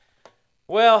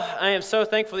Well, I am so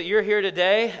thankful that you're here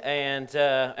today, and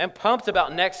I'm pumped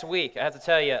about next week. I have to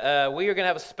tell you, we are going to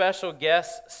have a special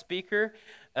guest speaker,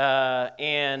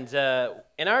 and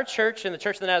in our church, in the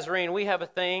Church of the Nazarene, we have a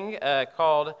thing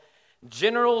called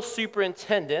General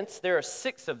Superintendents. There are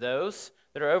 6 of those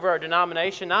that are over our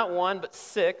denomination, not 1, but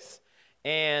 6,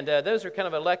 and those are kind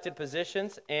of elected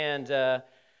positions, and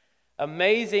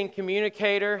amazing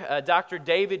communicator, Dr.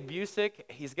 David Busick.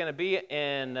 He's going to be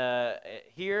in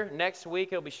here next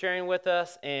week. He'll be sharing with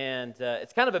us, and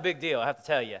it's kind of a big deal, I have to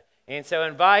tell you. And so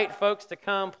invite folks to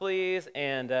come, please,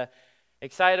 and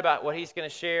excited about what he's going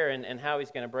to share and how he's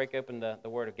going to break open the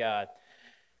Word of God.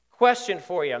 Question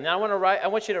for you. Now, I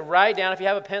want you to write down, if you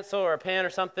have a pencil or a pen or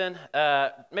something,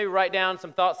 maybe write down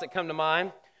some thoughts that come to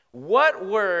mind. What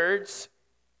words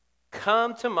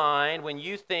come to mind when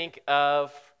you think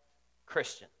of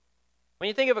Christian? When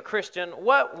you think of a Christian,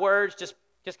 what words just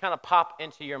kind of pop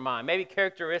into your mind? Maybe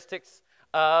characteristics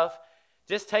of.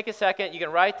 Just take a second. You can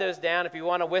write those down. If you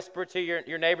want to whisper to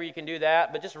your neighbor, you can do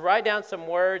that. But just write down some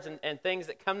words and things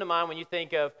that come to mind when you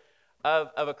think of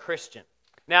a Christian.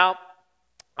 Now,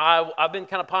 I've been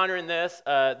kind of pondering this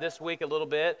week a little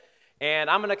bit, and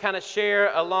I'm going to kind of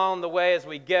share along the way as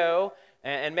we go,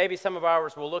 and maybe some of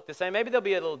ours will look the same. Maybe they'll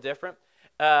be a little different.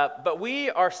 But we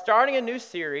are starting a new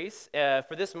series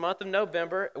for this month of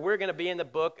November. We're going to be in the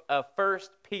book of 1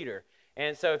 Peter.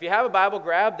 And so if you have a Bible,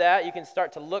 grab that. You can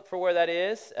start to look for where that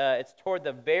is. It's toward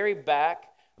the very back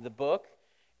of the book.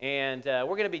 And we're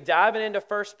going to be diving into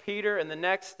 1 Peter in the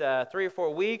next 3 or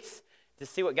 4 weeks to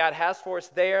see what God has for us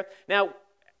there. Now,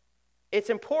 it's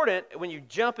important when you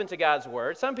jump into God's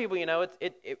Word. Some people, you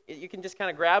can just kind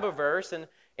of grab a verse, and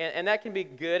that can be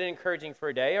good and encouraging for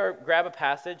a day, or grab a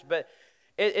passage. But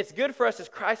it's good for us as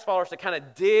Christ followers to kind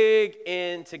of dig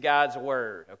into God's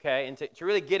Word, okay, and to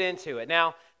really get into it.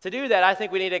 Now, to do that, I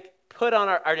think we need to put on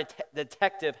our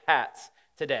detective hats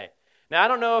today. Now, I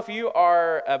don't know if you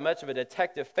are much of a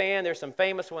detective fan. There's some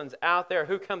famous ones out there.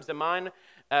 Who comes to mind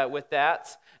with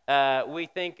that? We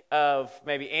think of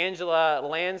maybe Angela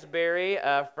Lansbury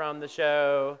from the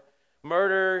show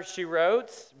Murder, She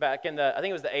Wrote, back in I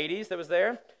think it was the 80s that was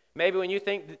there. Maybe when you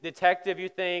think detective, you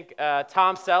think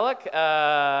Tom Selleck.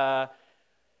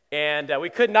 And we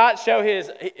could not show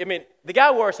the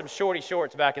guy wore some shorty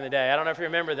shorts back in the day. I don't know if you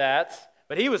remember that,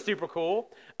 but he was super cool.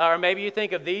 Or maybe you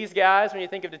think of these guys when you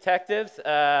think of detectives.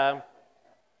 Or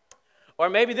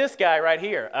maybe this guy right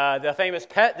here, the famous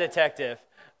pet detective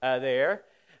there.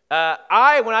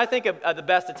 When I think of the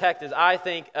best detectives, I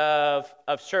think of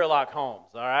Sherlock Holmes,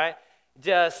 all right?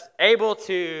 Just able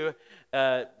to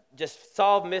just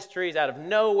solve mysteries out of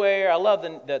nowhere. I love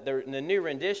the new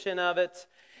rendition of it.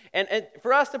 And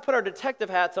for us to put our detective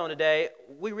hats on today,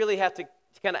 we really have to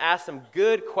kind of ask some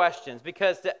good questions,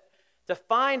 because to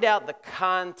find out the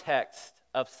context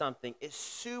of something is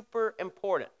super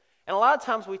important. And a lot of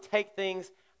times we take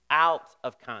things out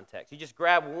of context. You just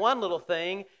grab one little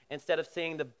thing instead of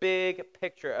seeing the big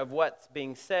picture of what's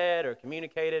being said or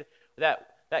communicated, that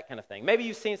kind of thing. Maybe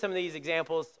you've seen some of these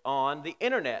examples on the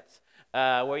internet.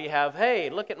 Where you have, hey,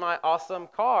 look at my awesome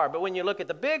car. But when you look at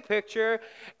the big picture,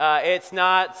 it's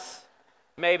not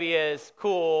maybe as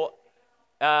cool.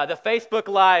 The Facebook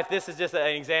Live, this is just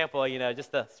an example,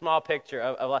 just a small picture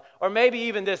of life. Or maybe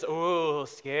even this,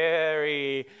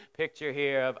 scary picture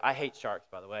here of, I hate sharks,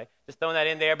 by the way. Just throwing that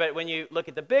in there. But when you look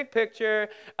at the big picture,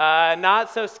 not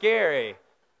so scary.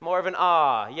 More of an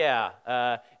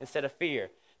instead of fear.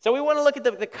 So we want to look at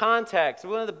the context. We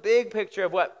want the big picture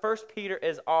of what 1 Peter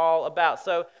is all about.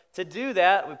 So to do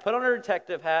that, we put on our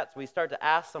detective hats. We start to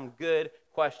ask some good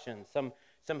questions, some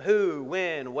who,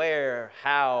 when, where,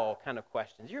 how kind of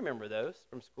questions. You remember those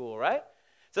from school, right?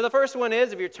 So the first one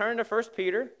is, if you turn to 1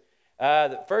 Peter,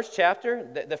 the first chapter,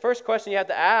 the first question you have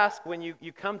to ask when you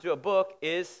come to a book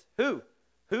is who?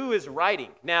 Who is writing?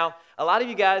 Now, a lot of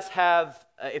you guys have,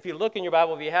 if you look in your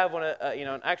Bible, if you have one,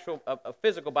 an actual a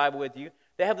physical Bible with you,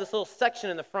 they have this little section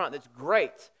in the front that's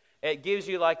great. It gives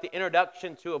you like the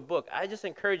introduction to a book. I just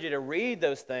encourage you to read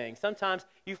those things. Sometimes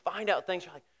you find out things,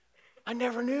 you're like, I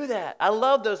never knew that. I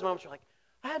love those moments. You're like,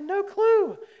 I had no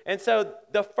clue. And so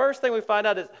the first thing we find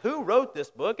out is who wrote this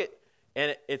book.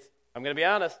 I'm going to be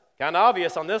honest, kind of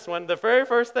obvious on this one. The very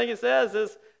first thing it says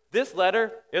is, this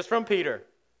letter is from Peter.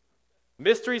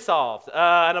 Mystery solved.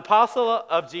 An apostle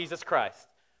of Jesus Christ.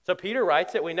 So Peter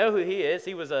writes it. We know who he is.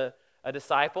 He was a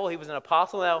disciple. He was an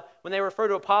apostle. Now, when they refer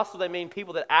to apostle, they mean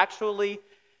people that actually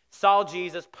saw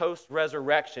Jesus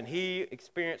post-resurrection. He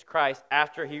experienced Christ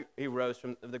after he rose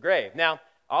from the grave. Now,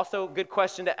 also a good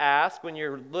question to ask when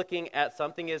you're looking at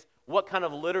something is, what kind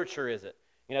of literature is it?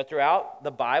 Throughout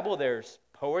the Bible, there's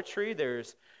poetry,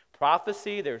 there's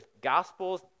prophecy, there's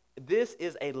gospels. This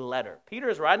is a letter. Peter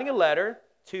is writing a letter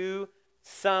to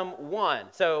someone.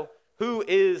 So who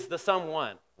is the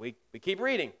someone? We keep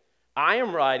reading. I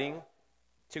am writing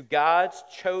to God's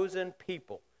chosen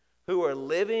people who are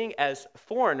living as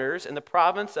foreigners in the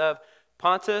province of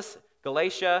Pontus,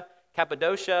 Galatia,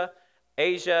 Cappadocia,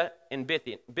 Asia, and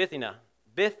Bithynia.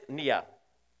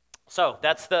 So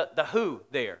that's the who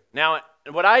there. Now,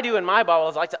 what I do in my Bible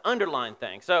is I like to underline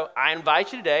things. So I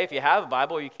invite you today, if you have a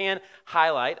Bible, you can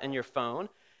highlight on your phone.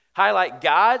 Highlight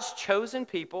God's chosen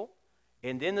people,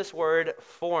 and then this word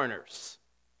foreigners.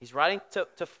 He's writing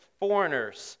to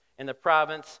foreigners in the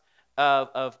province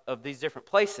of these different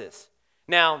places.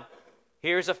 Now,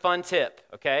 here's a fun tip,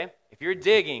 okay? If you're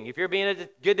digging, if you're being a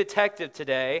good detective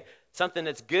today, something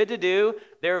that's good to do,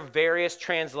 there are various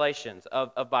translations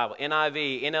of Bible.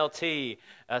 NIV, NLT,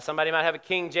 somebody might have a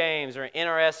King James or an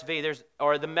NRSV,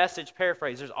 or the Message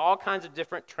paraphrase. There's all kinds of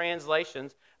different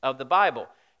translations of the Bible.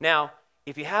 Now,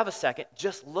 if you have a second,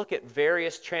 just look at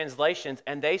various translations,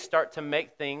 and they start to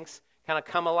make things kind of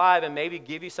come alive and maybe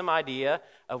give you some idea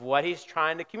of what he's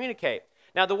trying to communicate.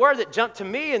 Now, the word that jumped to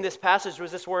me in this passage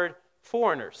was this word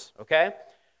foreigners, okay?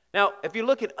 Now, if you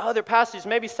look at other passages,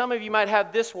 maybe some of you might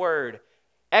have this word,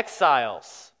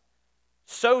 exiles,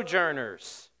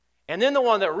 sojourners. And then the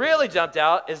one that really jumped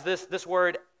out is this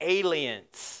word,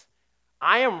 aliens.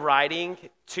 I am writing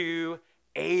to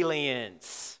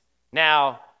aliens.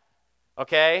 Now,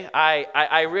 okay,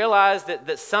 I realize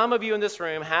that some of you in this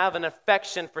room have an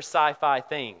affection for sci-fi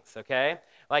things, okay?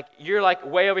 Like, you're like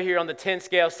way over here on the 10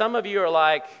 scale. Some of you are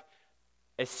like,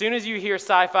 as soon as you hear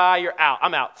sci-fi, you're out.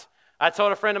 I'm out. I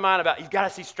told a friend of mine about, you've got to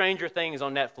see Stranger Things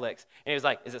on Netflix. And he was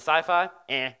like, is it sci-fi?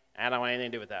 I don't want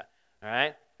anything to do with that. All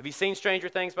right? Have you seen Stranger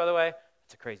Things, by the way?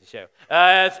 It's a crazy show.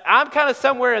 I'm kind of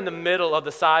somewhere in the middle of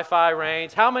the sci-fi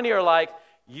range. How many are like,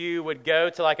 you would go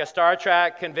to like a Star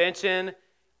Trek convention?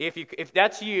 If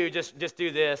that's you, just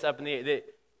do this up in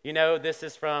this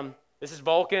is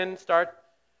Vulcan.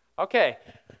 Okay.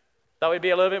 Thought we'd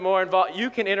be a little bit more involved. You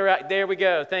can interact. There we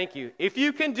go. Thank you. If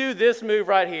you can do this move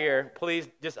right here, please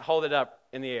just hold it up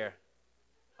in the air.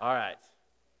 All right.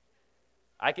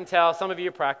 I can tell some of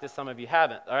you practice, some of you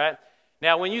haven't. All right.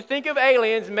 Now, when you think of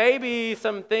aliens, maybe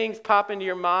some things pop into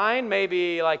your mind.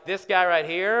 Maybe like this guy right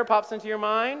here pops into your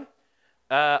mind.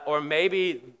 Or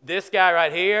maybe this guy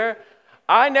right here.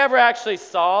 I never actually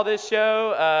saw this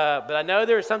show, but I know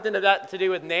there's something to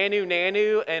do with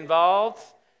Nanu involved.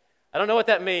 I don't know what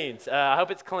that means. I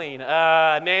hope it's clean.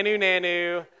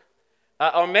 Nanu.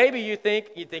 Or maybe you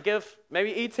think of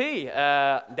maybe E.T.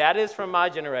 That is from my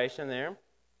generation there,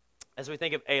 as we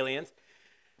think of aliens.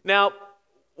 Now,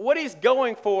 what he's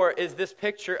going for is this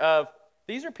picture of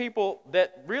these are people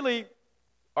that really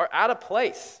are out of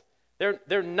place.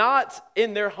 They're not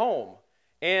in their home.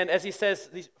 And as he says,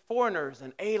 these foreigners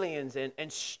and aliens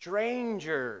and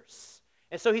strangers.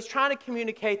 And so he's trying to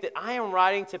communicate that I am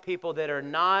writing to people that are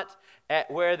not at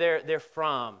where they're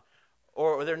from,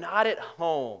 or they're not at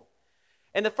home.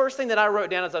 And the first thing that I wrote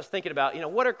down as I was thinking about,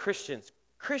 what are Christians?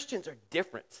 Christians are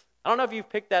different. I don't know if you've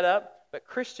picked that up, but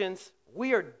Christians,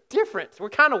 we are different. We're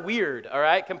kind of weird, all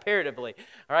right, comparatively,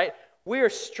 all right? We are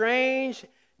strange,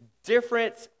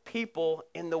 different people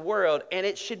in the world, and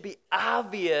it should be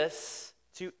obvious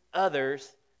to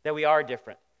others that we are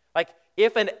different. Like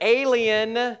if an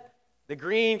alien, the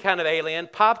green kind of alien,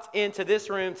 popped into this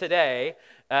room today,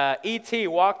 E.T.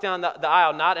 walked down the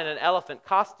aisle not in an elephant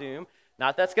costume.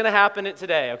 Not that's going to happen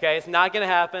today, okay? It's not going to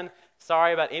happen.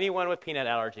 Sorry about anyone with peanut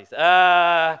allergies.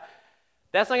 That's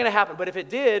not going to happen. But if it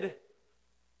did,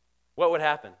 what would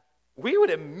happen? We would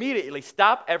immediately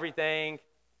stop everything.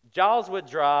 Jaws would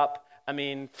drop. I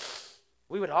mean,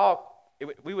 we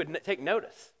would take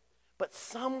notice. But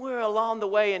somewhere along the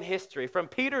way in history, from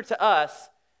Peter to us,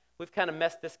 we've kind of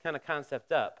messed this kind of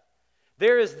concept up.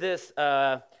 There is this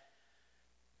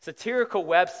satirical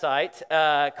website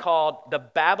called the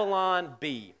Babylon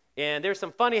Bee. And there's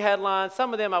some funny headlines.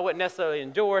 Some of them I wouldn't necessarily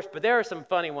endorse, but there are some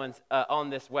funny ones on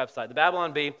this website. The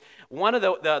Babylon Bee, one of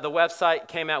the website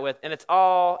came out with, and it's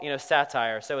all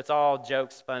satire, so it's all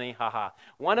jokes, funny, haha.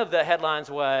 One of the headlines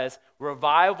was,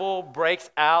 revival breaks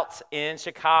out in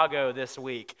Chicago this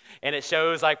week. And it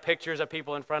shows like pictures of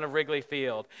people in front of Wrigley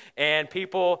Field. And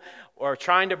people are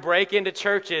trying to break into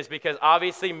churches because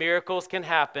obviously miracles can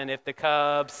happen if the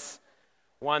Cubs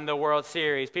won the World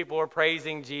Series. People were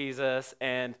praising Jesus,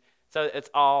 and so it's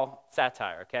all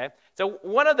satire, okay? So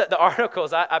one of the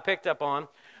articles I picked up on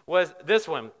was this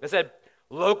one. It said,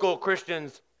 local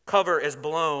Christians' cover is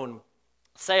blown.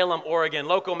 Salem, Oregon,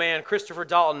 local man Christopher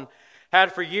Dalton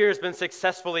had for years been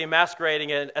successfully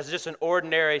masquerading as just an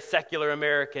ordinary secular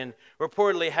American,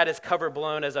 reportedly had his cover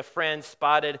blown as a friend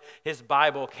spotted his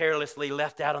Bible carelessly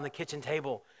left out on the kitchen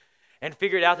table and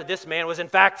figured out that this man was in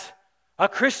fact a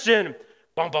Christian.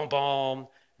 Boom, boom, boom.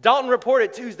 Dalton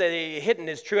reported Tuesday that he had hidden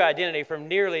his true identity from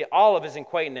nearly all of his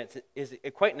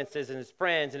acquaintances and his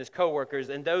friends and his coworkers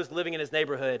and those living in his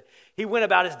neighborhood. He went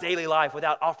about his daily life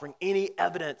without offering any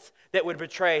evidence that would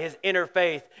betray his inner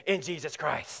faith in Jesus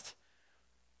Christ.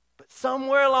 But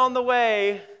somewhere along the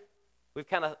way, we've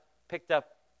kind of picked up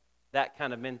that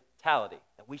kind of mentality,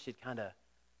 that we should kind of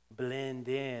blend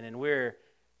in, and we're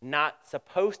not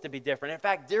supposed to be different. In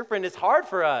fact, different is hard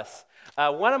for us.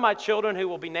 One of my children, who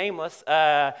will be nameless,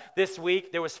 this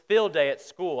week, there was field day at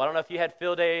school. I don't know if you had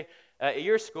field day at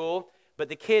your school, but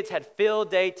the kids had field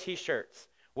day t-shirts.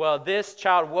 Well, this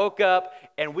child woke up,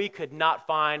 and we could not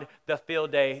find the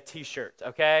field day t-shirts,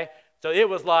 okay? So it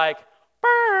was like,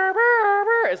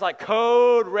 it's like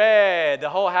code red.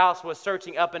 The whole house was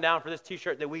searching up and down for this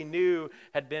t-shirt that we knew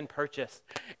had been purchased.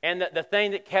 And the thing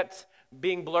that kept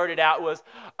being blurted out was,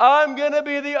 I'm going to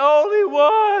be the only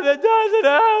one that doesn't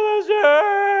have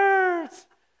a shirt.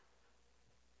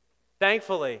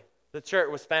 Thankfully, the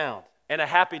shirt was found, and a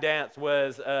happy dance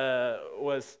was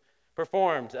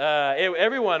performed.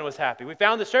 Everyone was happy. We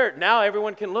found the shirt. Now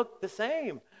everyone can look the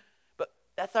same. But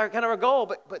that's our goal.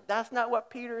 But that's not what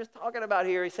Peter is talking about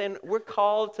here. He's saying we're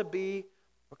called to be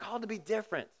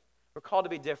different. We're called to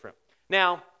be different.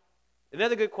 Now,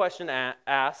 another good question to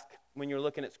ask when you're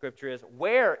looking at Scripture is,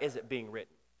 where is it being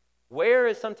written? Where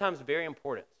is sometimes very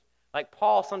important. Like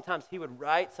Paul, sometimes he would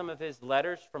write some of his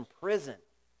letters from prison.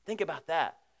 Think about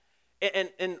that.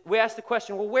 And we ask the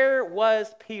question, well, where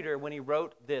was Peter when he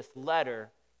wrote this letter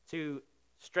to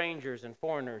strangers and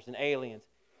foreigners and aliens?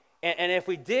 And if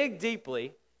we dig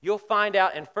deeply, you'll find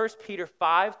out in 1 Peter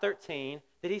 5:13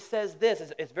 that he says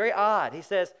this. It's very odd. He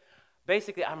says,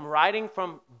 basically, I'm writing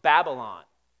from Babylon.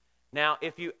 Now,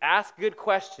 if you ask good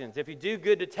questions, if you do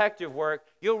good detective work,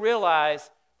 you'll realize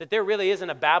that there really isn't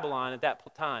a Babylon at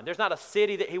that time. There's not a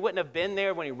city that he wouldn't have been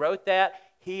there when he wrote that.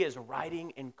 He is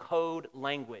writing in code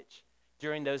language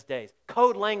during those days.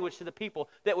 Code language to the people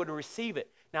that would receive it.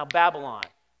 Now, Babylon,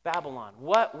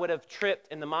 what would have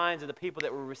tripped in the minds of the people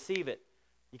that would receive it?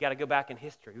 You got to go back in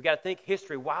history. You got to think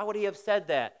history. Why would he have said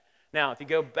that? Now, if you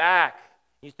go back,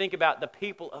 you think about the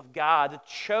people of God, the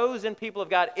chosen people of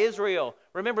God, Israel.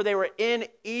 Remember, they were in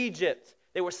Egypt.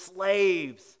 They were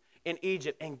slaves in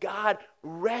Egypt, and God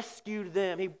rescued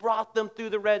them. He brought them through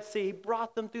the Red Sea. He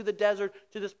brought them through the desert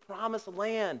to this promised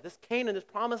land, this Canaan, this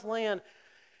promised land.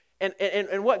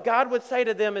 And what God would say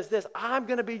to them is this: I'm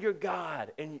going to be your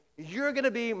God, and you're going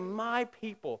to be my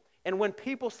people. And when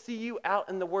people see you out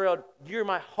in the world, you're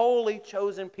my holy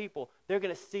chosen people. They're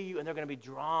going to see you, and they're going to be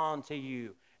drawn to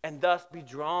you, and thus be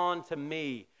drawn to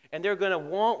me. And they're going to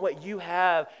want what you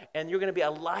have, and you're going to be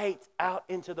a light out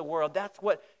into the world. That's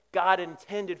what God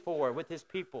intended for with his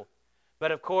people.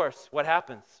 But of course, what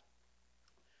happens?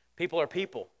 People are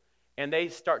people, and they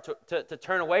start to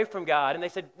turn away from God. And they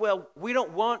said, well, we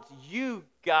don't want you,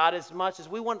 God, as much as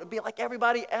we want to be like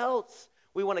everybody else.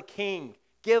 We want a king.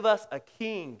 Give us a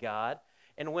king, God.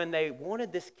 And when they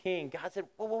wanted this king, God said,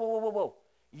 whoa.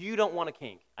 You don't want a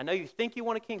king. I know you think you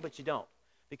want a king, but you don't.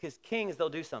 Because kings, they'll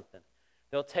do something.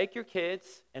 They'll take your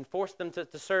kids and force them to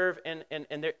serve in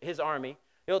his army.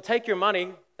 They'll take your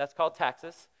money, that's called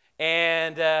taxes,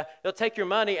 and they'll take your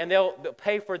money and they'll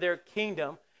pay for their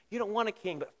kingdom. You don't want a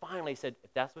king, but finally he said,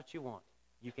 if that's what you want,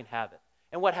 you can have it.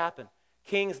 And what happened?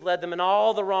 Kings led them in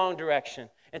all the wrong direction.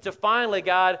 And so finally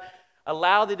God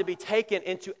allowed them to be taken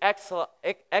into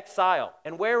exile.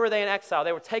 And where were they in exile?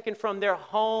 They were taken from their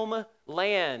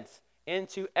homeland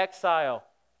into exile,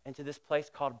 into this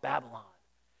place called Babylon.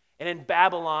 And in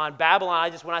Babylon,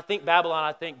 when I think Babylon,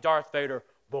 I think Darth Vader.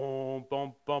 Boom,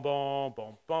 boom, boom, boom,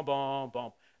 boom, boom, boom,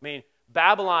 boom. I mean,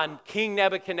 Babylon, King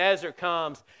Nebuchadnezzar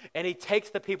comes, and he takes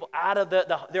the people out of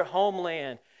their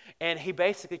homeland, and he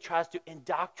basically tries to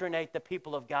indoctrinate the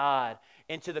people of God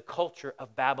into the culture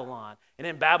of Babylon. And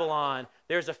in Babylon,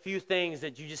 there's a few things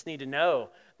that you just need to know.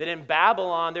 That in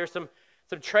Babylon, there's some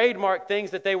trademark things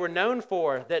that they were known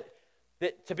for, that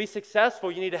to be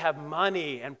successful, you need to have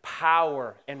money and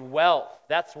power and wealth.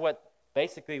 That's what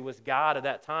basically was God at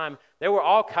that time. There were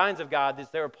all kinds of gods.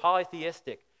 They were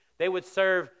polytheistic. They would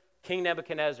serve King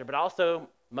Nebuchadnezzar, but also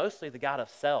mostly the god of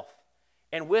self.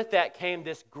 And with that came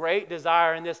this great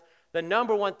desire, and the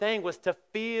number one thing was to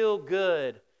feel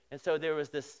good. And so there was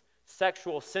this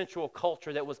sexual, sensual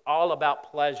culture that was all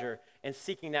about pleasure and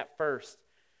seeking that first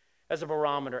as a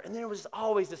barometer. And there was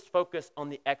always this focus on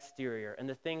the exterior and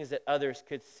the things that others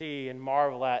could see and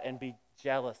marvel at and be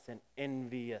jealous and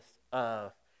envious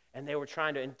of. And they were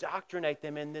trying to indoctrinate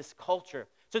them in this culture.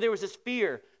 So there was this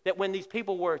fear that when these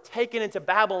people were taken into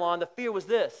Babylon, the fear was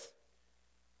this,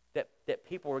 that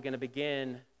people were going to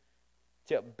begin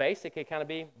to basically kind of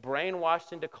be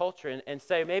brainwashed into culture and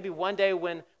say maybe one day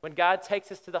when God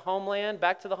takes us to the homeland,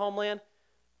 back to the homeland,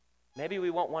 maybe we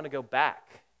won't want to go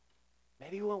back.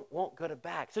 Maybe we won't go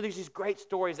back. So there's these great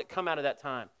stories that come out of that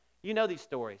time. You know these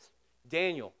stories.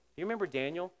 Daniel. You remember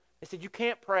Daniel? They said you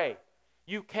can't pray.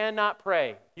 You cannot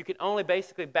pray. You can only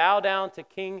basically bow down to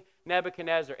King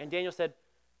Nebuchadnezzar. And Daniel said,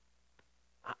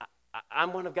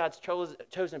 I'm one of God's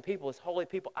chosen people, his holy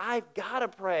people. I've got to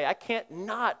pray. I can't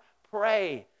not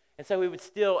pray. And so he would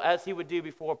still, as he would do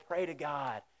before, pray to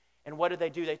God. And what did they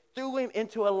do? They threw him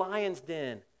into a lion's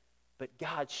den. But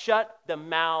God shut the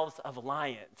mouths of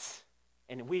lions.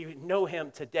 And we know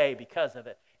him today because of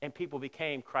it. And people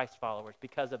became Christ followers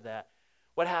because of that.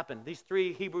 What happened? These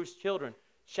three Hebrew children,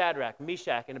 Shadrach,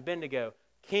 Meshach, and Abednego,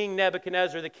 King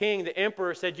Nebuchadnezzar, the king, the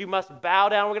emperor, said, you must bow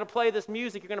down. We're going to play this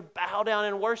music. You're going to bow down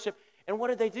and worship. And what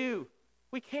did they do?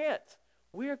 We can't.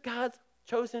 We're God's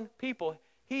chosen people.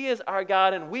 He is our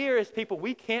God, and we are his people.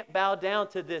 We can't bow down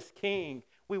to this king.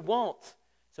 We won't.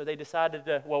 So they decided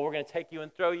we're going to take you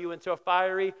and throw you into a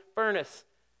fiery furnace.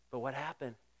 But what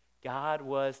happened? God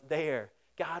was there.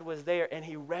 God was there, and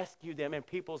he rescued them, and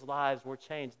people's lives were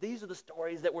changed. These are the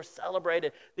stories that were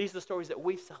celebrated. These are the stories that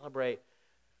we celebrate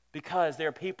because there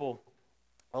are people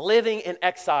living in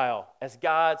exile as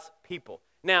God's people.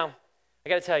 Now, I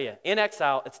got to tell you, in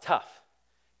exile, it's tough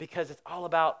because it's all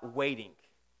about waiting.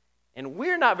 And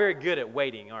we're not very good at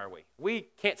waiting, are we? We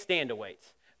can't stand to wait.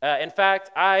 In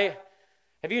fact,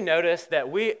 have you noticed that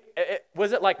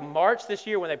was it like March this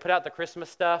year when they put out the Christmas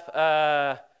stuff?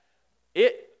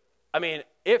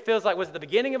 It feels like, was it the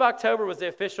beginning of October was the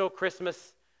official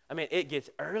Christmas? It gets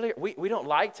earlier. We don't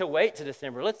like to wait to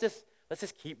December. Let's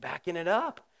just keep backing it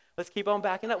up. Let's keep on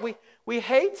backing up. We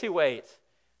hate to wait.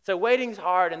 So waiting's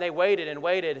hard, and they waited and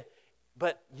waited,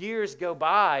 but years go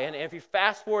by, and if you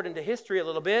fast forward into history a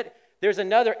little bit, there's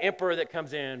another emperor that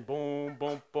comes in. Boom,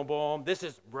 boom, boom, boom. This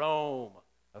is Rome,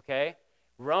 okay?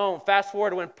 Rome. Fast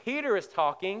forward to when Peter is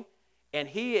talking, and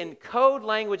he, in code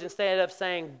language, instead of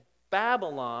saying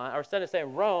Babylon, or instead of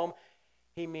saying Rome,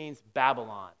 he means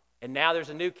Babylon. And now there's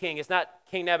a new king. It's not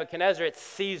King Nebuchadnezzar, it's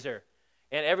Caesar.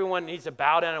 And everyone needs to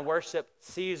bow down and worship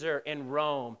Caesar in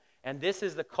Rome. And this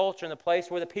is the culture and the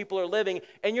place where the people are living.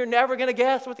 And you're never going to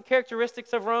guess what the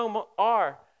characteristics of Rome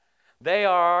are. They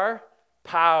are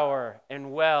power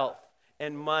and wealth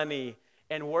and money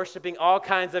and worshiping all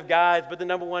kinds of gods. But the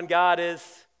number one God is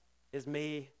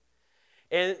me.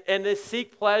 And they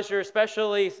seek pleasure,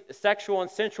 especially sexual and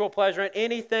sensual pleasure, and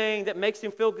anything that makes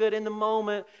them feel good in the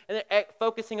moment. And they're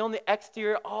focusing on the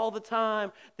exterior all the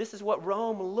time. This is what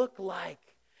Rome looked like.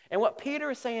 And what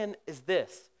Peter is saying is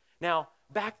this. Now,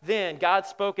 back then, God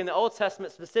spoke in the Old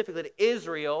Testament specifically to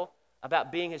Israel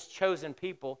about being his chosen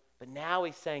people. But now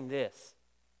he's saying this.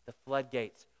 The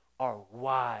floodgates are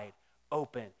wide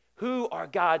open. Who are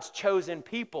God's chosen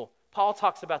people? Paul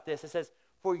talks about this. It says,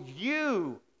 for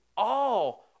you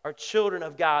all are children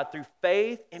of God through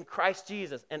faith in Christ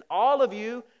Jesus. And all of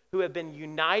you who have been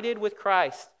united with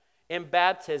Christ in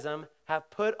baptism have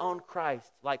put on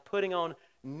Christ, like putting on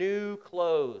new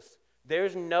clothes.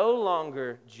 There's no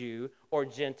longer Jew or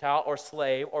Gentile or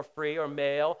slave or free or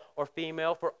male or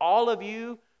female. For all of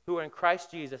you who are in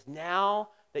Christ Jesus, now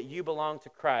that you belong to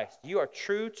Christ, you are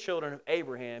true children of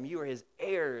Abraham. You are his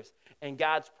heirs, and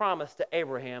God's promise to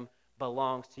Abraham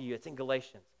belongs to you. It's in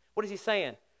Galatians. What is he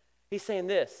saying? He's saying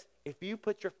this. If you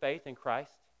put your faith in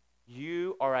Christ,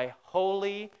 you are a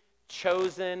holy,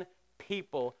 chosen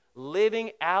people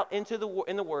living out in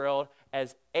the world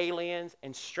as aliens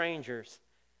and strangers.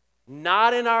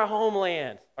 Not in our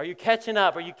homeland. Are you catching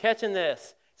up? Are you catching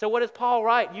this? So what does Paul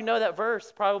write? You know that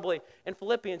verse probably in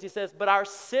Philippians. He says, but our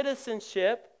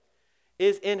citizenship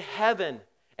is in heaven,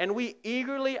 and we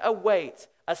eagerly await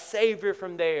a Savior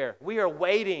from there. We are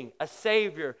waiting a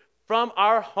Savior from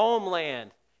our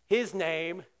homeland. His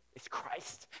name is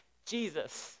Christ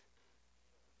Jesus.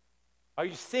 Are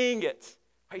you seeing it?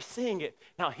 Are you seeing it?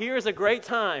 Now, here's a great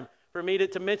time for me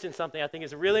to mention something I think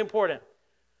is really important.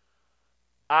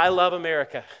 I love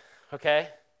America, okay?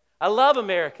 I love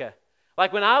America.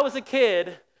 Like when I was a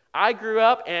kid, I grew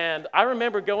up and I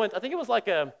remember going, I think it was like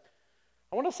I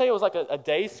want to say it was like a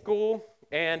day school,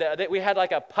 and we had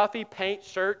like a puffy paint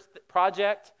shirt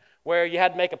project where you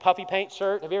had to make a puffy paint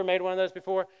shirt. Have you ever made one of those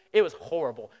before? It was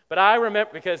horrible. But I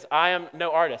remember, because I am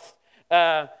no artist,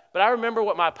 but I remember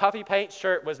what my puffy paint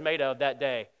shirt was made of that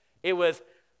day. It was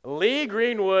Lee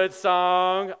Greenwood's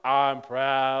song, I'm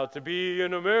Proud to Be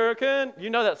an American.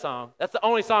 You know that song. That's the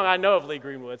only song I know of Lee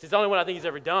Greenwood's. It's the only one I think he's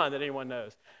ever done that anyone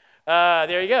knows.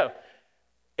 There you go.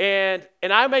 And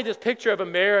I made this picture of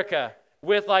America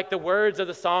with like the words of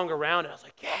the song around it. I was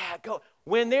like, yeah, go.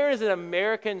 When there is an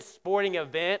American sporting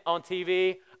event on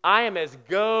TV, I am as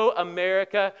go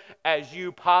America as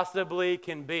you possibly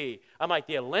can be. I'm like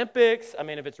the Olympics. I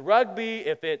mean, if it's rugby,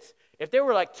 if there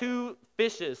were like two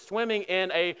fishes swimming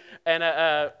in a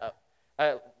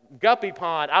guppy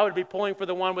pond, I would be pulling for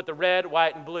the one with the red,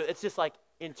 white, and blue. It's just like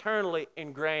internally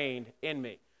ingrained in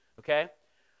me. Okay.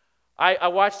 I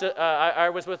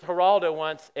was with Geraldo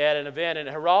once at an event, and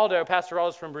Pastor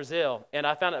Geraldo's from Brazil, and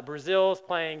I found out Brazil's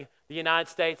playing the United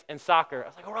States in soccer. I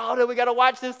was like, Geraldo, we got to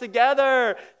watch this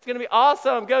together. It's going to be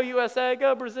awesome. Go USA,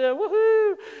 go Brazil,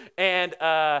 woohoo! And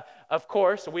of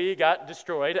course, we got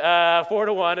destroyed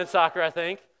 4-1 in soccer, I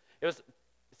think. It was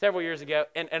several years ago,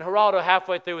 and Geraldo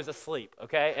halfway through was asleep,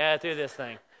 okay, through this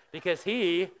thing, because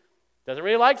he doesn't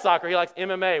really like soccer. He likes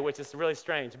MMA, which is really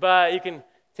strange, but you can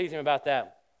tease him about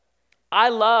that. I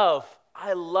love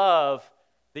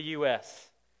the U.S.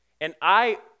 And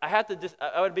I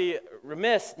would be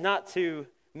remiss not to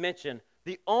mention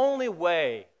the only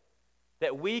way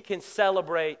that we can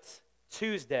celebrate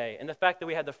Tuesday and the fact that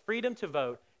we have the freedom to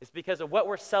vote is because of what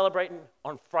we're celebrating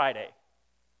on Friday,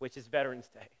 which is Veterans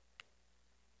Day.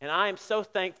 And I am so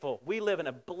thankful. We live in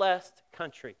a blessed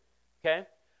country, okay?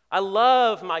 I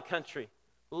love my country.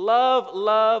 Love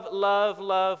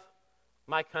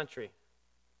my country.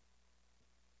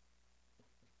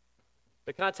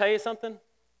 But can I tell you something?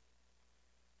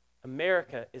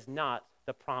 America is not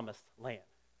the promised land.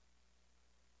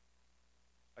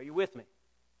 Are you with me?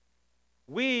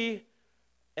 We,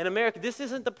 in America, this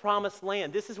isn't the promised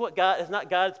land. This is what God is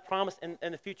not God's promise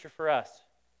in the future for us.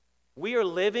 We are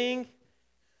living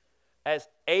as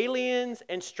aliens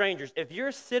and strangers. If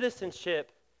your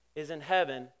citizenship is in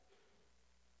heaven,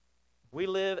 we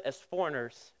live as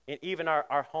foreigners in even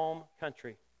our home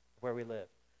country where we live.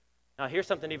 Now, here's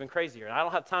something even crazier, and I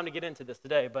don't have time to get into this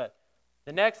today, but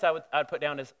the next I'd put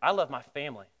down is I love my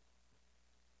family.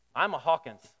 I'm a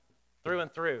Hawkins through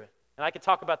and through, and I could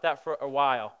talk about that for a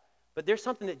while, but there's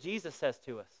something that Jesus says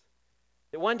to us.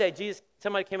 That one day,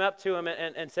 somebody came up to him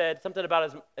and said something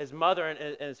about his mother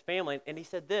and his family, and he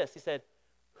said this. He said,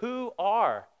 who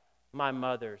are my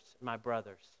mothers and my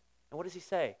brothers? And what does he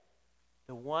say?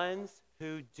 The ones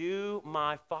who do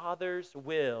my Father's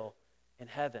will in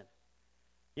heaven.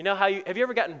 You know have you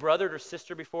ever gotten brothered or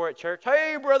sister before at church?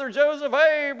 Hey, Brother Joseph.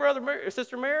 Hey,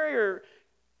 Sister Mary. Or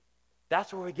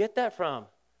that's where we get that from.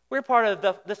 We're part of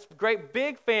this great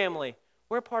big family.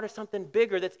 We're part of something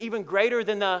bigger that's even greater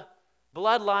than the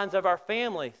bloodlines of our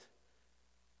families.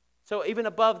 So even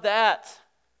above that,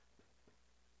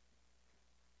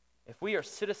 if we are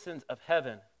citizens of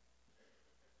heaven,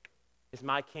 is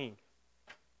my King.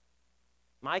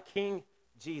 My King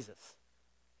Jesus.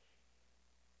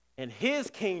 And his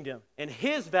kingdom and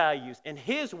his values and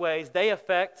his ways, they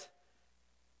affect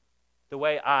the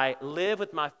way I live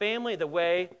with my family, the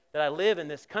way that I live in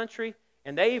this country,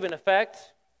 and they even affect,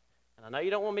 and I know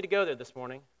you don't want me to go there this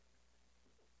morning,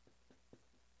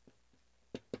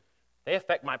 they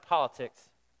affect my politics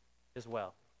as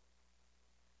well.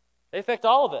 They affect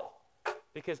all of it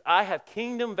because I have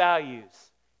kingdom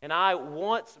values, and I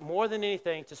want more than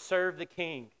anything to serve the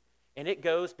King, and it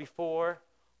goes before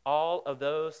all of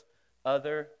those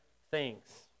other things.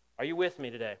 Are you with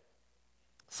me today?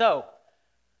 So,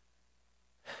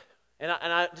 and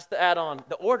I just to add on,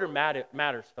 the order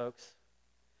matters, folks.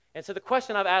 And so the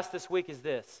question I've asked this week is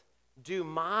this: do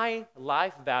my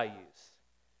life values,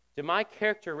 do my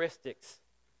characteristics,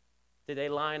 do they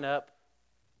line up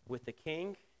with the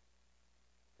King?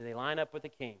 Do they line up with the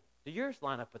King? Do yours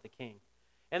line up with the King?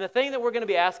 And the thing that we're going to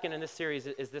be asking in this series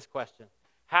is this question: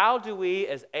 how do we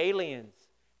as aliens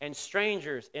and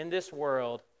strangers in this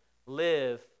world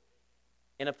live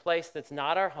in a place that's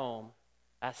not our home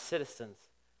as citizens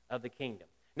of the kingdom?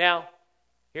 Now,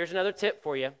 here's another tip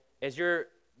for you. As you're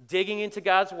digging into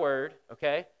God's word,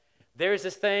 okay, there's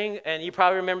this thing, and you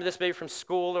probably remember this maybe from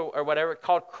school or whatever,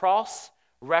 called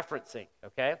cross-referencing,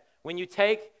 okay? When you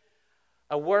take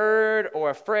a word or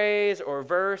a phrase or a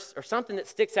verse or something that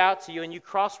sticks out to you and you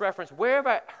cross-reference, where have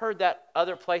I heard that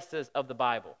other places of the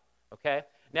Bible, okay?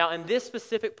 Now, in this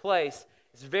specific place,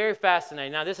 it's very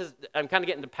fascinating. Now, I'm kind of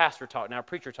getting to pastor talk now,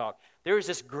 preacher talk. There is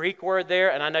this Greek word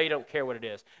there, and I know you don't care what it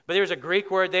is, but there's a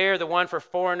Greek word there, the one for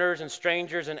foreigners and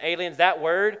strangers and aliens. That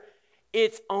word,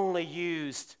 it's only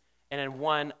used in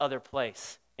one other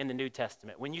place in the New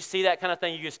Testament. When you see that kind of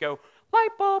thing, you just go, light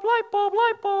bulb, light bulb,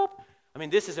 light bulb. I mean,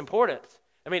 this is important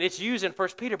I mean, it's used in 1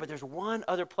 Peter, but there's one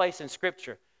other place in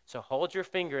Scripture. So hold your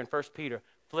finger in 1 Peter.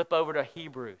 Flip over to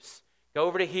Hebrews. Go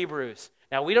over to Hebrews.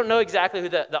 Now, we don't know exactly who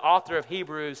the author of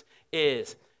Hebrews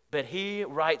is, but he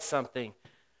writes something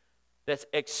that's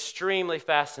extremely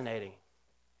fascinating.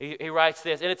 He writes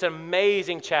this, and it's an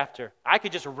amazing chapter. I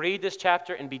could just read this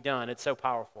chapter and be done. It's so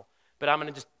powerful. But I'm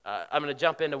going to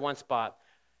jump into one spot.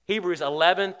 Hebrews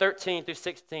 11:13 through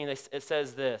 16, it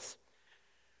says this.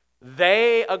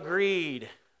 They agreed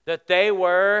that they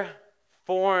were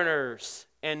foreigners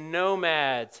and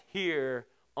nomads here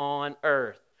on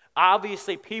earth.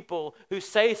 Obviously, people who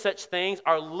say such things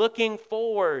are looking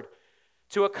forward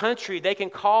to a country they can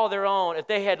call their own. If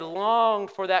they had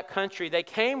longed for that country they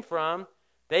came from,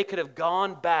 they could have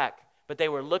gone back, but they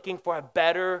were looking for a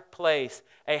better place,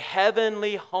 a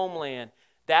heavenly homeland.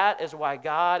 That is why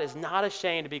God is not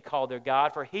ashamed to be called their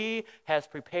God, for he has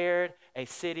prepared a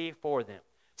city for them.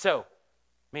 So,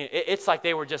 I mean, it's like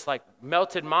they were just like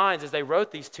melted minds as they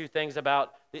wrote these two things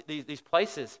about these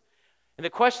places. And the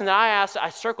question that I asked, I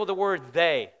circled the word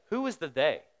they. Who is the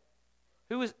they?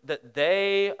 Who is that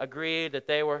they agreed that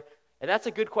they were? And that's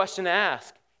a good question to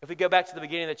ask. If we go back to the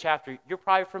beginning of the chapter, you're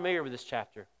probably familiar with this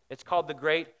chapter. It's called the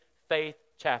Great Faith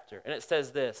Chapter. And it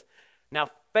says this. Now,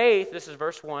 faith, this is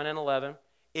verse 1 and 11,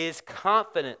 is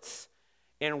confidence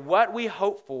in what we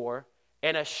hope for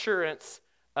and assurance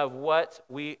of what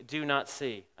we do not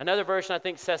see. Another version, I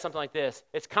think, says something like this.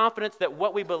 It's confidence that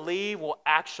what we believe will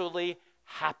actually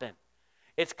happen.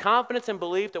 It's confidence and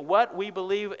belief that what we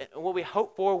believe and what we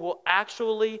hope for will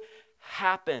actually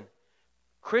happen.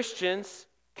 Christians,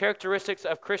 characteristics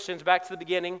of Christians back to the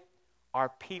beginning, are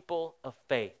people of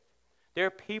faith. They're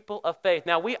people of faith.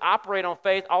 Now, we operate on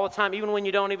faith all the time, even when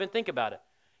you don't even think about it.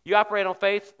 You operate on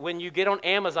faith when you get on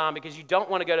Amazon because you don't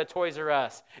want to go to Toys R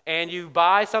Us. And you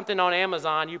buy something on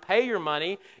Amazon, you pay your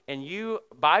money, and you,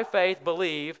 by faith,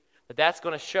 believe that that's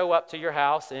going to show up to your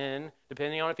house in,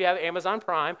 depending on if you have Amazon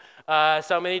Prime,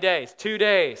 so many days, 2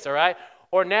 days, all right?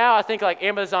 Or now I think like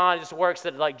Amazon just works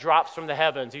that it like drops from the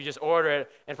heavens. You just order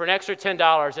it, and for an extra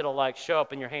 $10, it'll like show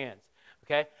up in your hands,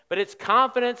 okay? But it's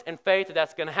confidence and faith that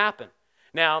that's going to happen.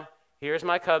 Now, here's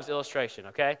my Cubs illustration,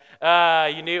 okay?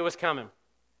 You knew it was coming.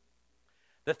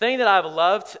 The thing that I've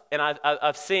loved and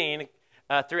I've seen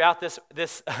throughout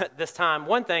this time,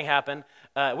 one thing happened.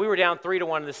 We were down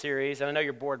 3-1 in the series, and I know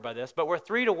you're bored by this, but we're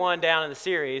 3-1 down in the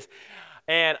series,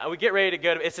 and we get ready to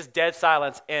go. It's just dead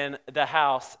silence in the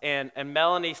house, and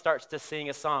Melanie starts to sing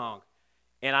a song,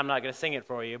 and I'm not going to sing it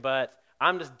for you, but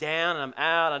I'm just down and I'm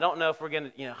out. I don't know if we're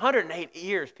going to, 108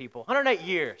 years, people, 108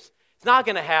 years. It's not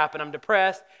going to happen. I'm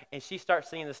depressed, and she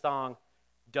starts singing the song,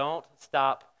 "Don't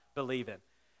Stop Believing."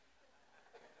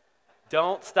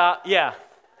 Don't stop. Yeah,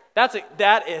 that's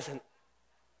an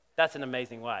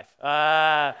amazing wife.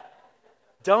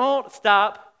 Don't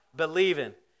stop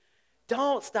believing.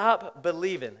 Don't stop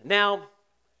believing. Now,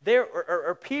 there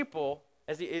are people,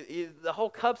 as the whole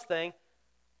Cubs thing,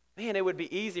 man, it would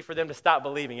be easy for them to stop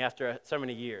believing after so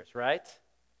many years, right?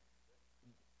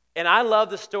 And I love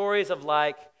the stories of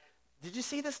like, did you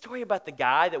see the story about the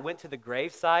guy that went to the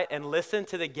gravesite and listened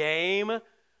to the game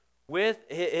with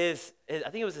his I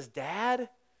think it was his dad?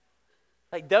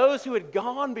 Like those who had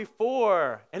gone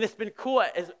before, and it's been cool.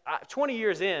 20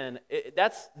 years in,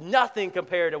 that's nothing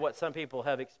compared to what some people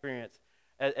have experienced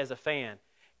as a fan.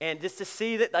 And just to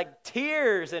see that like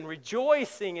tears and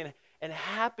rejoicing and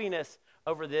happiness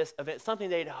over this event, something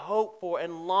they'd hoped for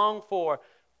and longed for.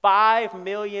 5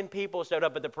 million people showed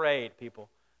up at the parade, people.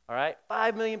 All right?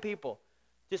 5 million people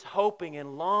just hoping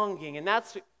and longing. And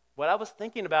that's what I was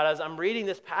thinking about as I'm reading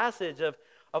this passage of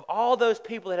all those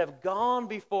people that have gone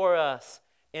before us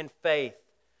in faith.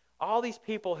 All these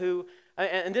people who,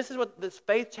 and this is what this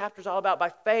faith chapter is all about.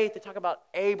 By faith, they talk about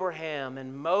Abraham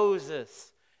and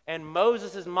Moses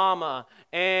mama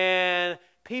and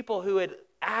people who had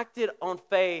acted on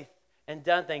faith and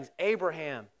done things.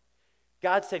 Abraham,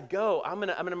 God said, go, I'm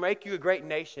gonna make you a great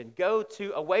nation. Go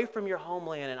away from your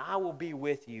homeland and I will be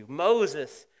with you.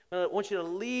 Moses, I want you to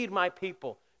lead my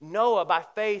people. Noah, by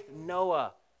faith,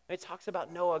 Noah. It talks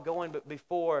about Noah going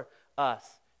before us.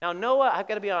 Now, Noah, I've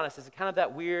got to be honest, is kind of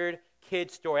that weird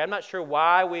kid story. I'm not sure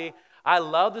why I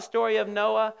love the story of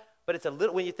Noah, but it's a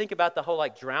little, when you think about the whole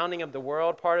like drowning of the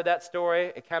world part of that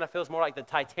story, it kind of feels more like the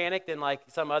Titanic than like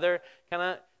some other kind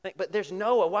of thing. But there's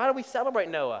Noah. Why do we celebrate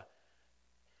Noah?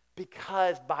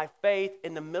 Because by faith,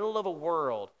 in the middle of a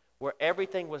world where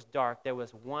everything was dark, there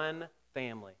was one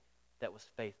family that was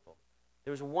faithful.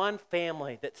 There was one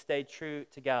family that stayed true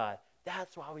to God.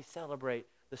 That's why we celebrate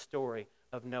the story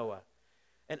of Noah.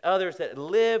 and others that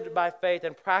lived by faith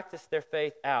and practiced their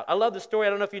faith out. I love the story. I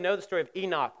don't know if you know the story of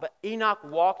Enoch, but Enoch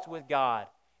walked with God,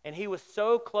 and he was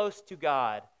so close to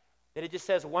God that it just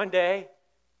says one day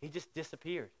he just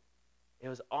disappeared. It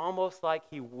was almost like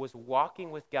he was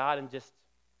walking with God and just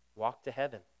walked to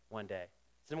heaven one day.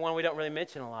 It's one we don't really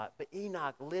mention a lot, but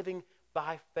Enoch living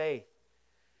by faith.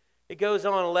 It goes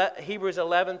on, Hebrews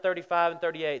 11, 35 and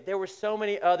 38. There were so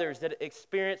many others that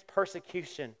experienced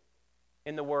persecution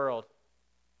in the world.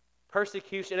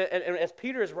 Persecution, and as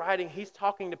Peter is writing, he's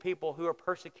talking to people who are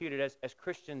persecuted as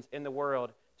Christians in the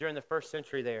world during the first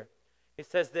century there. He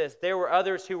says this, there were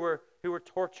others who were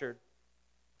tortured,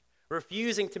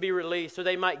 refusing to be released so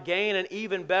they might gain an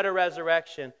even better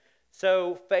resurrection,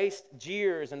 so faced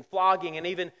jeers and flogging and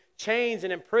even chains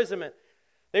and imprisonment.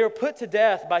 They were put to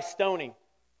death by stoning.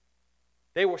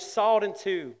 They were sawed in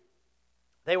two.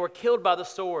 They were killed by the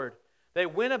sword. They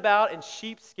went about in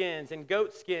sheepskins and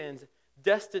goatskins,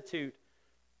 destitute,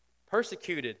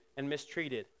 persecuted, and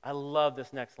mistreated. I love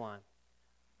this next line.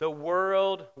 The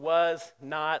world was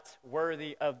not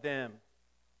worthy of them.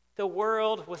 The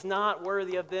world was not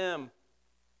worthy of them.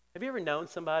 Have you ever known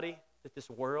somebody that this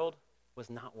world was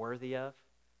not worthy of?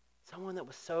 Someone that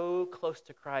was so close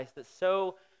to Christ, that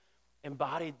so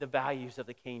embodied the values of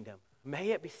the kingdom.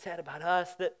 May it be said about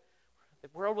us that the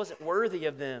world wasn't worthy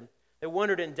of them. They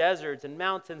wandered in deserts and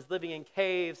mountains, living in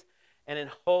caves and in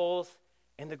holes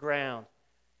in the ground.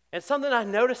 And something I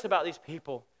noticed about these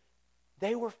people,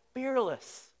 they were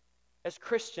fearless as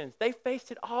Christians. They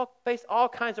faced all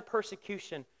kinds of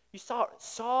persecution. You saw it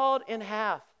sawed in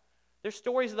half. There's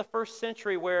stories of the first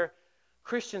century where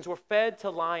Christians were fed to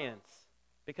lions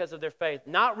because of their faith,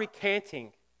 not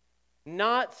recanting,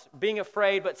 not being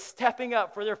afraid, but stepping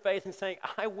up for their faith and saying,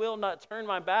 I will not turn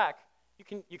my back.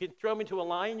 You can throw me to a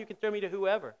lion, you can throw me to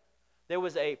whoever. There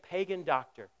was a pagan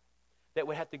doctor that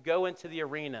would have to go into the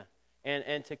arena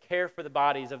and to care for the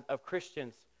bodies of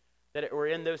Christians that were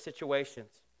in those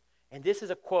situations. And this is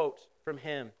a quote from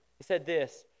him. He said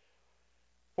this,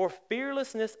 for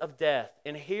fearlessness of death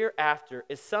and hereafter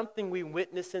is something we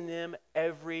witness in them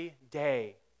every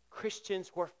day.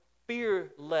 Christians were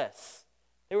fearless.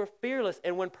 They were fearless.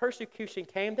 And when persecution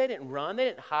came, they didn't run, they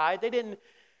didn't hide, they didn't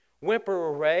whimper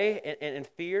away in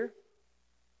fear.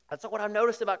 That's what I've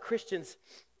noticed about Christians,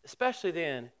 especially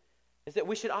then, is that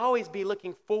we should always be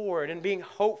looking forward and being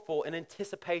hopeful in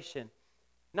anticipation,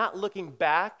 not looking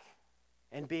back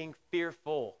and being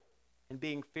fearful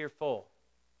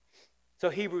So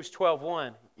Hebrews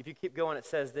 12:1, if you keep going, it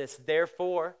says this,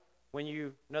 therefore,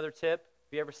 another tip,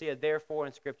 if you ever see a therefore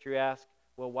in Scripture, you ask,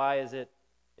 well, why is it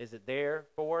there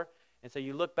for? And so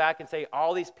you look back and say,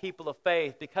 all these people of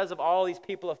faith, because of all these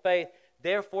people of faith,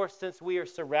 therefore, since we are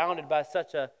surrounded by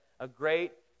such a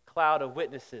great cloud of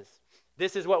witnesses,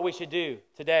 this is what we should do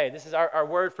today. This is our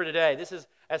word for today. This is,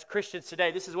 as Christians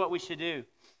today, this is what we should do.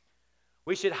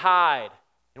 We should hide,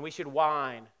 and we should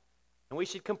whine, and we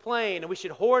should complain, and we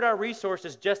should hoard our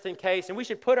resources just in case, and we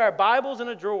should put our Bibles in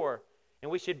a drawer, and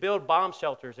we should build bomb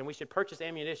shelters, and we should purchase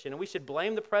ammunition, and we should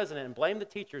blame the president, and blame the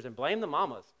teachers, and blame the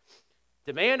mamas.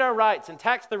 Demand our rights, and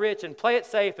tax the rich, and play it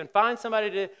safe, and find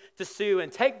somebody to sue,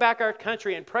 and take back our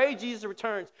country, and pray Jesus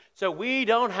returns so we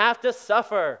don't have to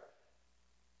suffer.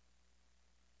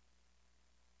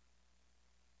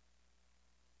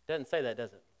 Doesn't say that,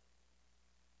 does it?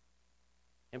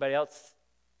 Anybody else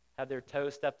have their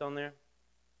toes stepped on there?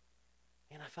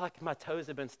 Man, I feel like my toes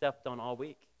have been stepped on all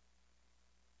week.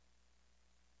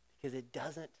 Because it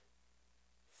doesn't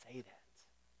say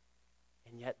that.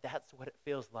 And yet that's what it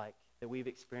feels like that we've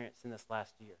experienced in this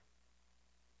last year.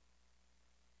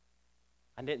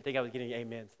 I didn't think I was getting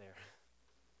amens there.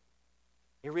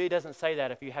 It really doesn't say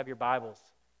that if you have your Bibles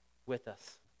with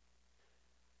us.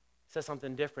 It says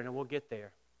something different, and we'll get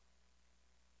there.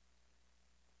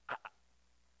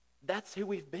 That's who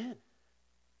we've been.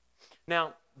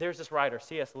 Now, there's this writer,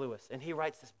 C.S. Lewis, and he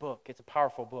writes this book. It's a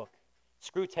powerful book,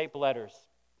 Screwtape Letters.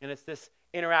 And it's this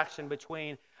interaction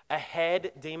between a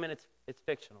head demon, it's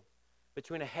fictional,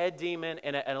 between a head demon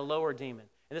and a lower demon.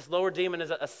 And this lower demon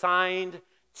is assigned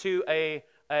to a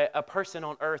person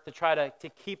on earth to try to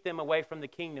keep them away from the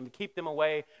kingdom, to keep them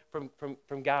away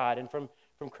from God and from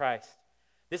Christ.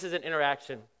 This is an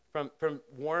interaction from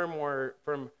Wormwood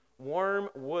from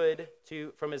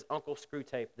his uncle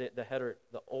Screwtape,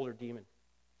 the older demon.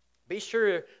 Be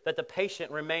sure that the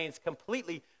patient remains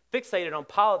completely fixated on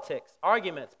politics,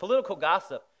 arguments, political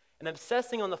gossip, and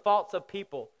obsessing on the faults of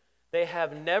people they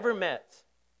have never met.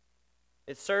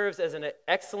 It serves as an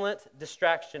excellent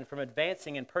distraction from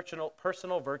advancing in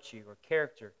personal virtue or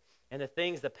character and the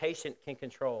things the patient can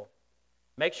control.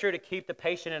 Make sure to keep the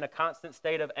patient in a constant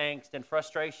state of angst and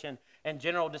frustration and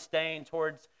general disdain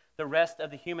towards the rest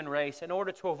of the human race in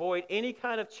order to avoid any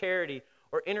kind of charity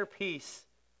or inner peace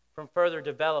from further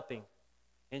developing.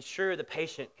 Ensure the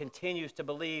patient continues to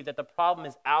believe that the problem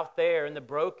is out there in the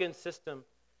broken system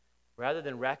rather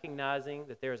than recognizing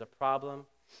that there is a problem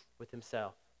with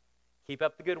himself. Keep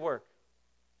up the good work,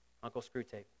 Uncle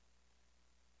Screwtape.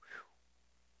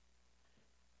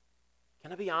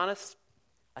 Can I be honest?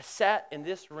 I sat in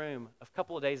this room a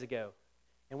couple of days ago,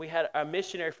 and we had a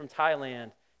missionary from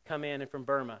Thailand come in and from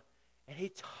Burma, and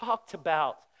he talked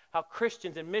about how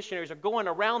Christians and missionaries are going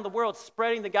around the world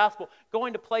spreading the gospel,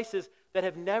 going to places that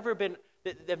have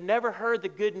never heard the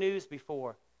good news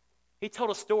before. He told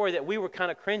a story that we were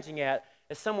kind of cringing at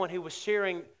as someone who was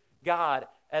sharing God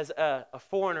as a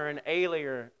foreigner, an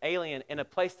alien in a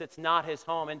place that's not his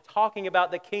home, and talking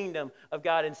about the kingdom of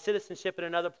God and citizenship in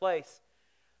another place.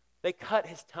 They cut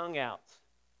his tongue out,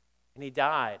 and he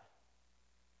died.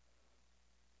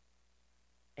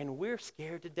 And we're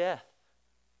scared to death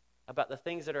about the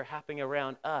things that are happening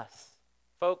around us.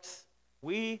 Folks,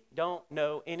 we don't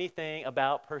know anything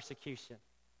about persecution.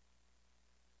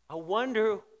 I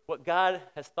wonder what God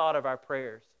has thought of our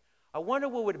prayers. I wonder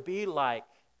what it would be like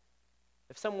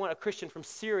if a Christian from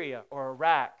Syria or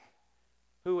Iraq,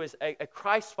 who is a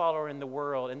Christ follower in the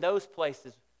world, in those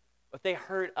places, if they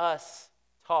heard us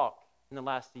talk in the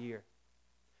last year.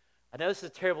 I know this is a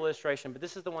terrible illustration, but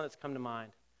this is the one that's come to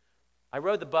mind. I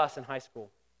rode the bus in high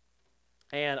school,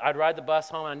 and I'd ride the bus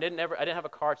home. And I didn't have a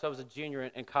car until I was a junior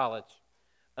in college,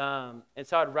 and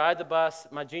so I'd ride the bus.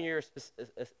 My junior year,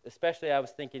 especially, I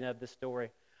was thinking of this story.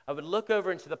 I would look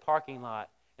over into the parking lot,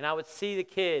 and I would see the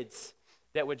kids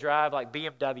that would drive like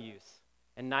BMWs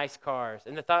and nice cars,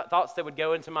 and the thoughts that would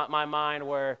go into my mind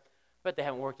were, I bet they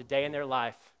haven't worked a day in their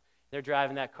life. They're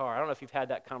driving that car. I don't know if you've had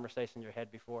that conversation in your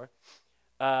head before.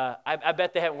 I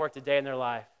bet they haven't worked a day in their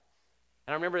life.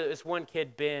 And I remember this one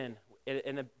kid, Ben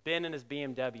in his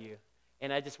BMW,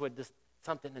 and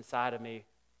something inside of me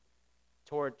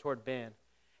toward Ben.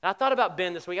 And I thought about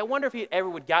Ben this week. I wonder if he ever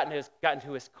would got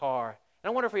into his car. And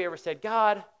I wonder if he ever said,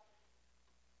 God,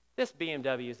 this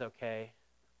BMW is okay.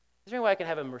 Is there any way I can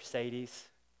have a Mercedes?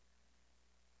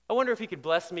 I wonder if he could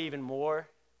bless me even more.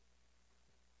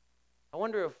 I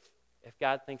wonder if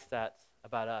God thinks that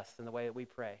about us and the way that we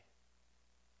pray.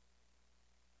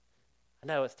 I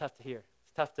know it's tough to hear.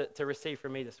 It's tough to receive for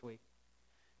me this week.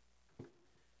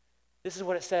 This is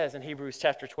what it says in Hebrews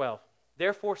chapter 12.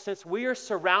 Therefore, since we are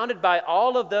surrounded by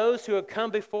all of those who have come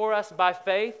before us by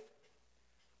faith,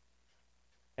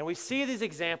 and we see these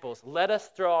examples, let us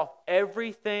throw off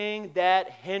everything that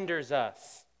hinders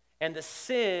us and the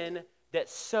sin that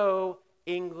so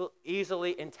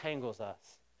easily entangles us.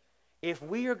 If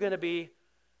we are going to be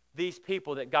these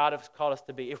people that God has called us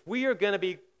to be, if we are going to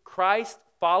be Christ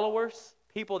followers,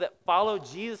 people that follow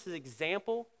Jesus'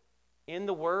 example in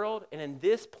the world and in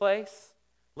this place,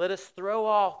 let us throw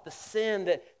off the sin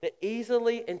that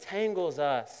easily entangles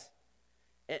us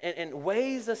and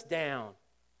weighs us down.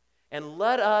 And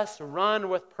let us run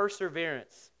with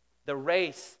perseverance the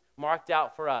race marked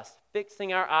out for us,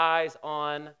 fixing our eyes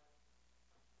on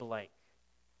blank.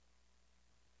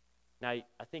 Now,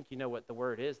 I think you know what the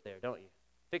word is there, don't you?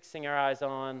 Fixing our eyes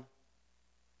on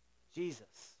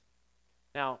Jesus.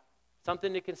 Now,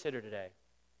 something to consider today.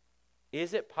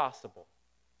 Is it possible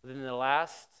that in the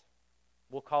last,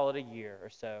 we'll call it a year or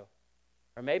so,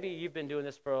 or maybe you've been doing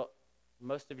this for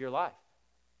most of your life,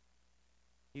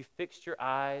 you fixed your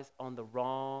eyes on the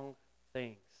wrong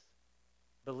things,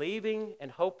 believing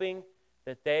and hoping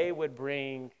that they would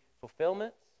bring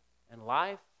fulfillment and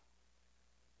life?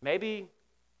 Maybe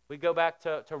we go back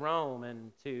to Rome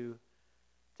and to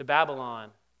Babylon,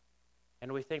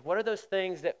 and we think, what are those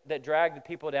things that drag the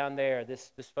people down there,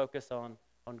 this focus on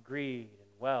greed and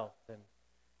wealth and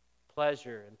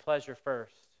pleasure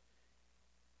first,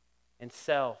 and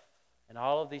self, and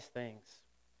all of these things.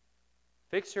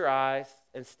 Fix your eyes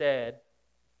instead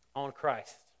on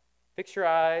Christ. Fix your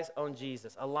eyes on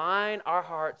Jesus. Align our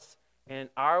hearts and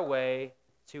our way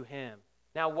to Him.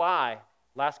 Now, why?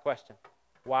 Last question.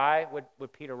 Why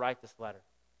would Peter write this letter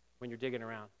when you're digging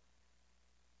around?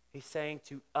 He's saying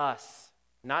to us,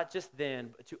 not just then,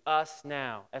 but to us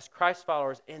now, as Christ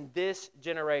followers in this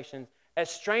generation, as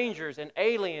strangers and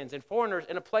aliens and foreigners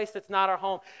in a place that's not our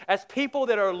home, as people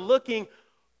that are looking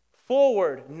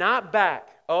forward, not back.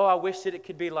 Oh, I wish that it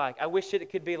could be like. I wish that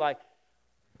it could be like.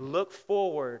 Look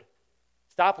forward.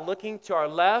 Stop looking to our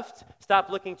left. Stop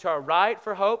looking to our right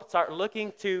for hope. Start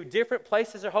looking to different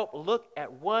places of hope. Look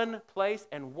at one place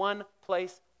and one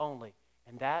place only,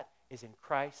 and that is in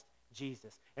Christ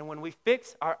Jesus. And when we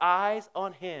fix our eyes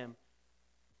on Him,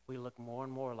 we look more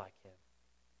and more like him.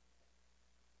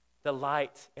 The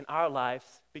light in our lives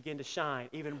begin to shine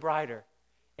even brighter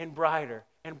and brighter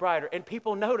and brighter. And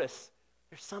people notice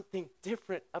there's something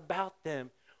different about them.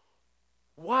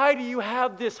 Why do you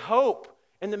have this hope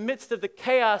in the midst of the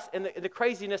chaos and the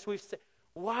craziness we've seen?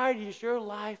 Why does your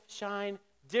life shine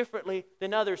differently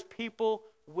than others? People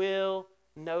will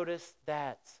notice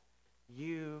that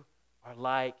you are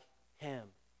like him.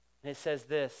 And it says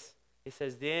this. It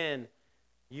says, then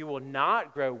you will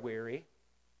not grow weary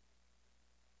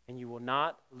and you will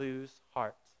not lose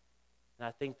heart. And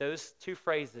I think those two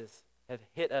phrases have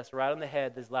hit us right on the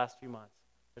head these last few months.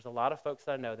 There's a lot of folks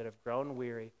that I know that have grown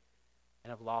weary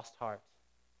and have lost heart.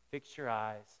 Fix your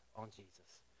eyes on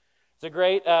Jesus. There's a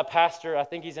great pastor, I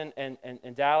think he's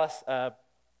in Dallas,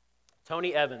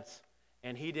 Tony Evans,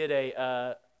 and he did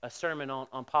a sermon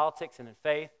on politics and in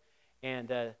faith,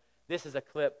 and this is a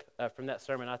clip from that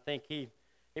sermon. I think he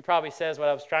probably says what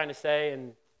I was trying to say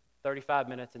in 35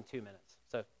 minutes and 2 minutes.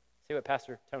 So see what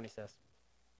Pastor Tony says.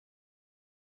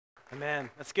 Amen.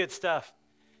 That's good stuff.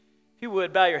 If you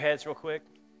would, bow your heads real quick.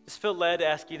 Just feel led to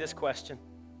ask you this question.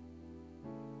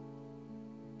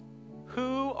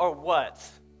 Who or what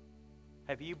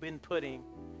have you been putting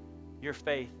your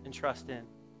faith and trust in?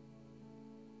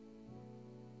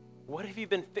 What have you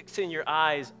been fixing your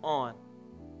eyes on?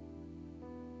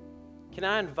 Can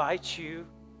I invite you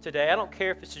today? I don't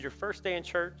care if this is your first day in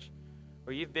church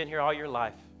or you've been here all your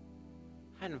life.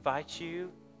 I invite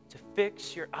you to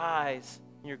fix your eyes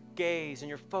and your gaze and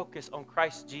your focus on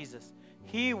Christ Jesus.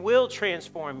 He will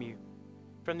transform you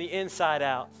from the inside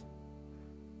out.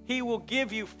 He will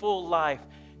give you full life.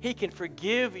 He can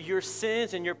forgive your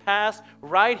sins and your past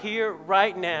right here,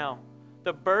 right now.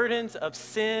 The burdens of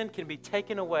sin can be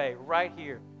taken away right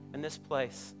here in this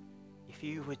place if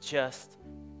you would just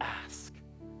ask.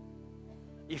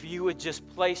 If you would just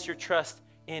place your trust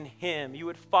in him. You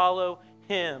would follow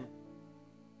him.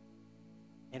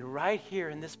 And right here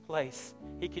in this place,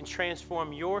 he can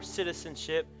transform your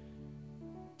citizenship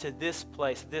to this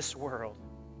place, this world,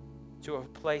 to a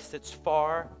place that's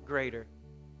far greater,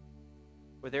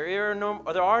 where there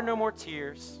are no more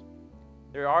tears,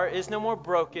 there is no more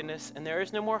brokenness, and there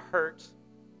is no more hurt,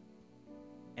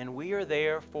 and we are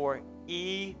there for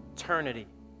eternity.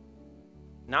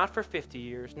 Not for 50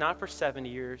 years, not for 70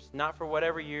 years, not for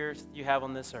whatever years you have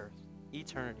on this earth.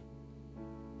 Eternity.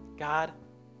 God,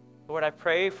 Lord, I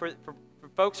pray for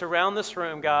folks around this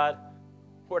room, God.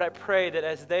 Lord, I pray that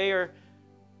as they're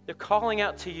calling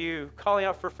out to you, calling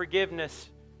out for forgiveness,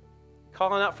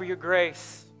 calling out for your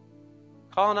grace,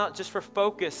 calling out just for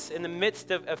focus in the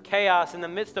midst of chaos, in the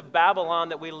midst of Babylon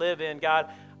that we live in, God,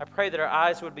 I pray that our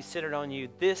eyes would be centered on you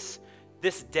this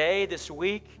day, this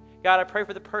week. God, I pray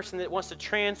for the person that wants to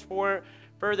transfer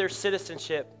their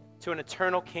citizenship to an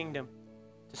eternal kingdom,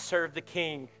 to serve the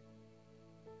King.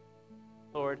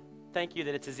 Lord, thank you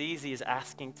that it's as easy as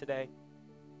asking today.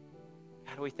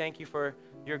 God, we thank you for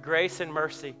your grace and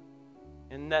mercy,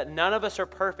 and that none of us are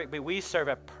perfect, but we serve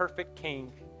a perfect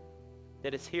King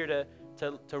that is here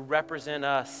to represent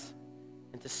us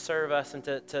and to serve us and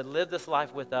to live this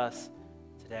life with us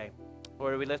today.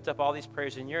 Lord, we lift up all these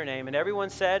prayers in your name, and everyone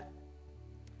said,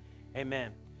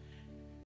 amen.